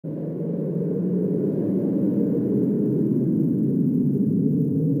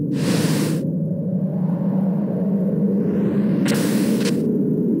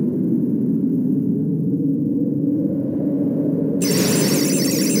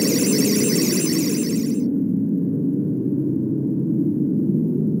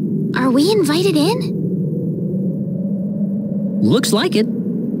made it in? Looks like it.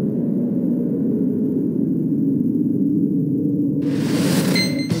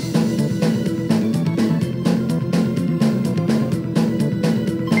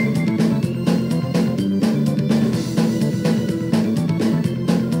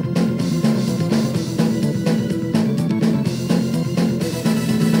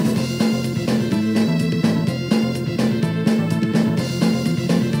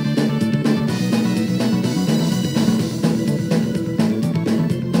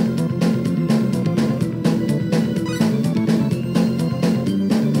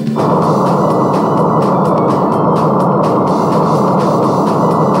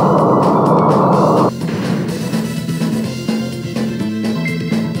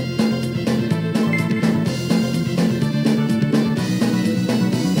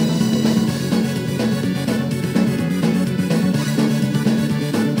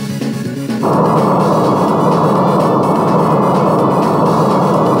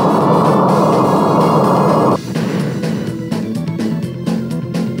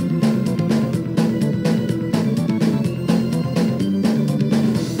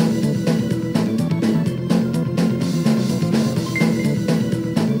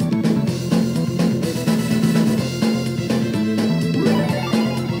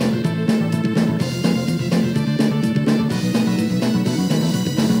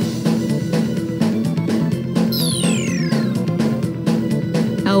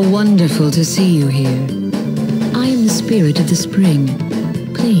 How wonderful to see you here. I am the spirit of the spring.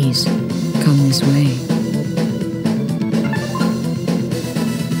 Please, come this way.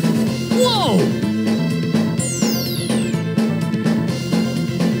 Whoa!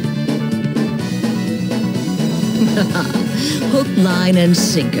 Hook, line, and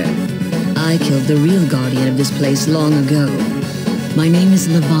sinker. I killed the real guardian of this place long ago. My name is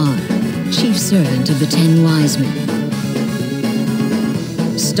Lavar, chief servant of the 10 Wise Men.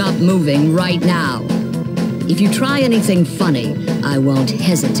 Stop moving right now. If you try anything funny, I won't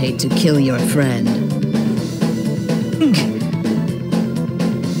hesitate to kill your friend.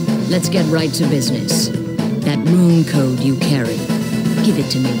 Let's get right to business. That rune code you carry, give it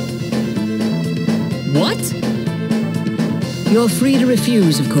to me. What? You're free to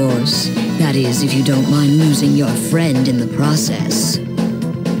refuse, of course. That is, if you don't mind losing your friend in the process.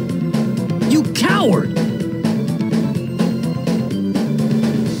 You coward!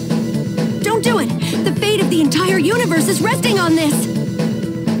 Don't do it! The fate of the entire universe is resting on this!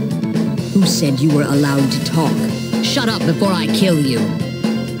 Who said you were allowed to talk? Shut up before I kill you.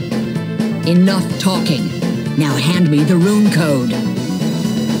 Enough talking. Now hand me the rune code.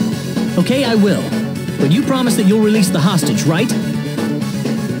 Okay, I will. But you promise that you'll release the hostage, right?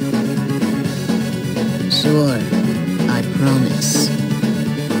 Sure, I promise.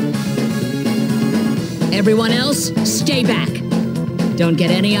 Everyone else, stay back. Don't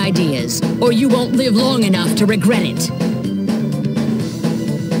get any ideas, or you won't live long enough to regret it.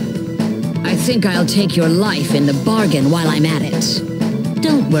 I think I'll take your life in the bargain while I'm at it.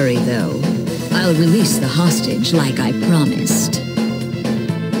 Don't worry, though. I'll release the hostage like I promised.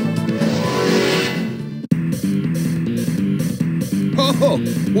 Oh,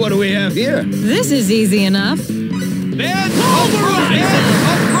 what do we have here? This is easy enough. Bed of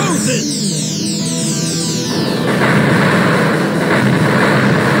Roses!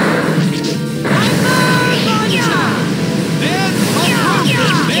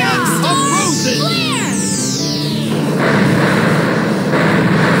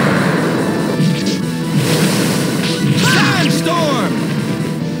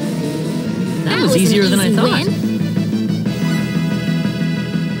 That was easier than I thought.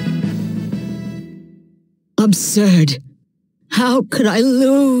 Absurd. How could I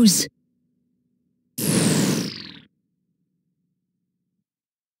lose?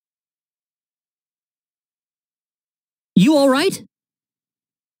 You all right?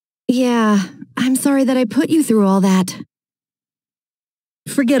 Yeah, I'm sorry that I put you through all that.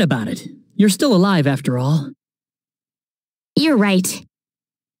 Forget about it. You're still alive after all. You're right.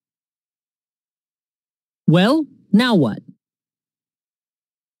 Well, now what?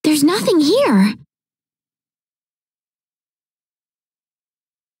 There's nothing here.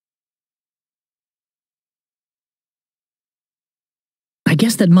 I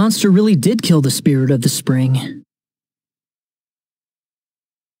guess that monster really did kill the spirit of the spring.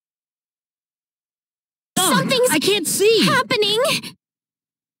 Something's I can't see! happening!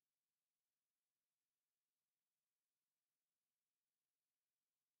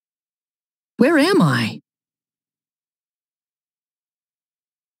 Where am I?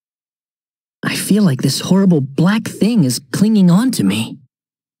 I feel like this horrible black thing is clinging on to me.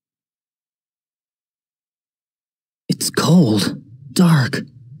 It's cold, dark,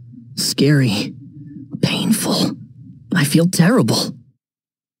 scary, painful. I feel terrible.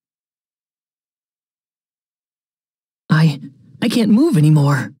 I can't move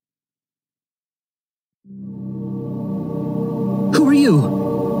anymore. Who are you?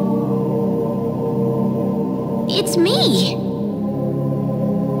 It's me!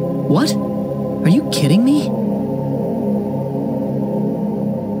 What? Are you kidding me?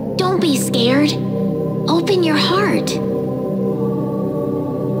 Don't be scared. Open your heart.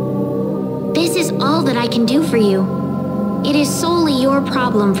 This is all that I can do for you. It is solely your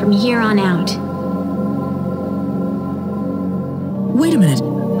problem from here on out. Wait a minute.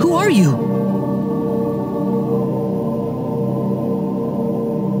 Who are you?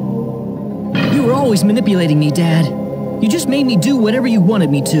 You were always manipulating me, Dad. You just made me do whatever you wanted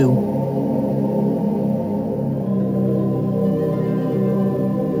me to.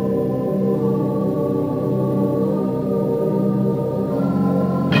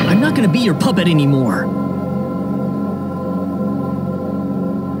 I'm not gonna be your puppet anymore.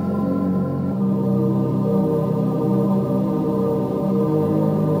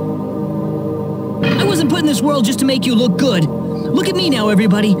 I wasn't put in this world just to make you look good. Look at me now,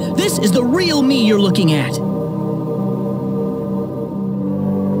 everybody. This is the real me you're looking at.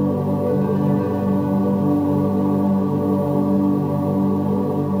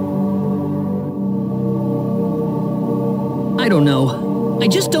 I don't know. I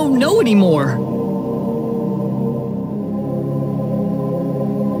just don't know anymore.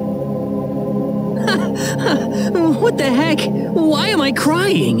 What the heck? Why am I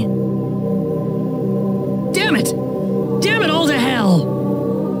crying? Damn it! Damn it all to hell!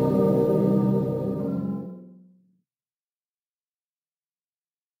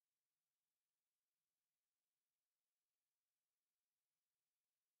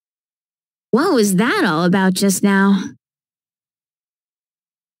 What was that all about just now?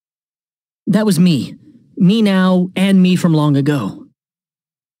 That was me. Me now and me from long ago.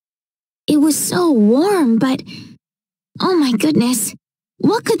 It was so warm, but... Oh my goodness.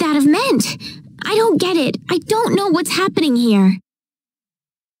 What could that have meant? I don't get it. I don't know what's happening here.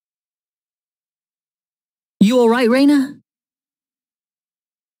 You alright, Reina?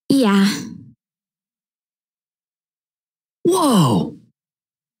 Yeah. Whoa!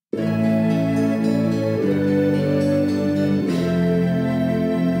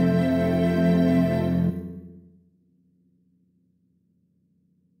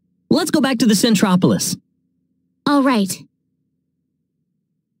 Let's go back to the Centropolis. All right.